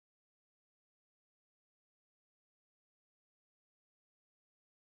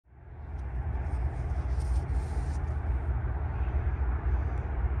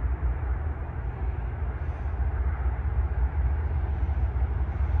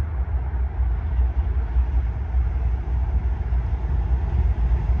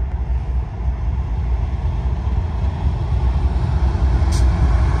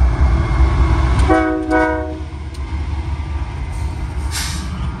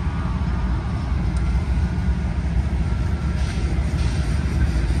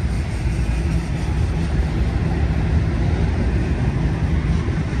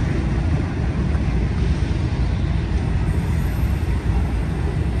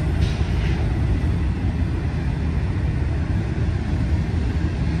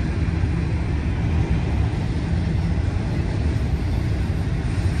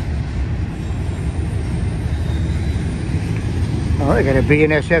I got a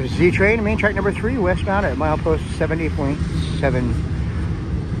BNSF Z train, main track number 3, westbound at milepost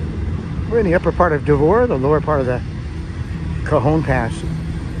 70.7. We're in the upper part of Devore, the lower part of the Cajon Pass.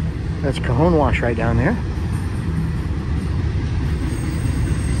 That's Cajon Wash right down there.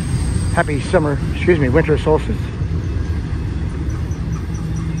 Happy summer, winter solstice.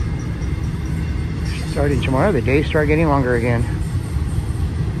 Starting tomorrow, the days start getting longer again.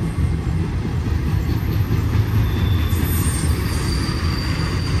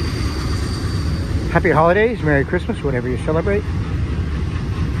 Happy holidays, Merry Christmas, whatever you celebrate.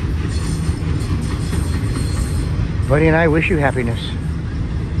 Buddy and I wish you happiness.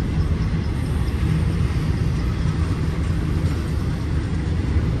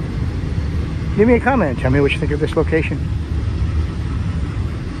 Leave me a comment, tell me what you think of this location.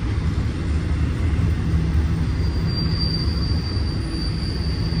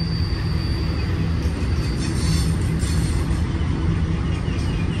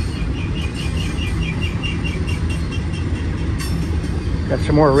 Got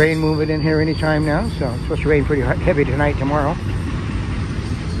some more rain moving in here anytime now, so it's supposed to rain pretty heavy tonight, tomorrow.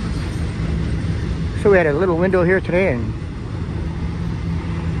 So we had a little window here today and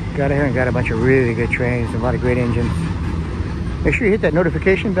got here and got a bunch of really good trains and a lot of great engines. Make sure you hit that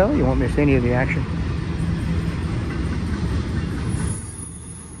notification bell, you won't miss any of the action.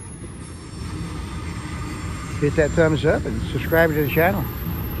 Hit that thumbs up and subscribe to the channel.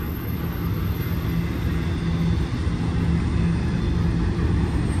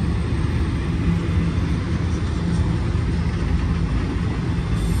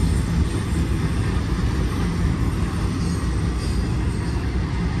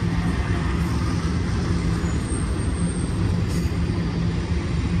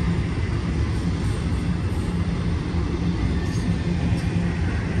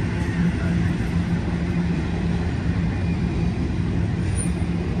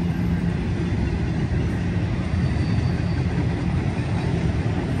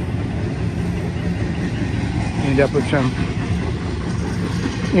 End up with some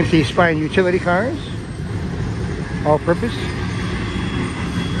empty spine utility cars, all purpose.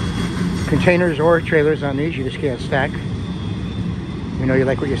 Containers or trailers on these, you just can't stack. You know you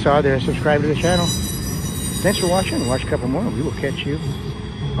like what you saw there, subscribe to the channel. Thanks for watching, watch a couple more, we will catch you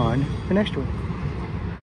on the next one.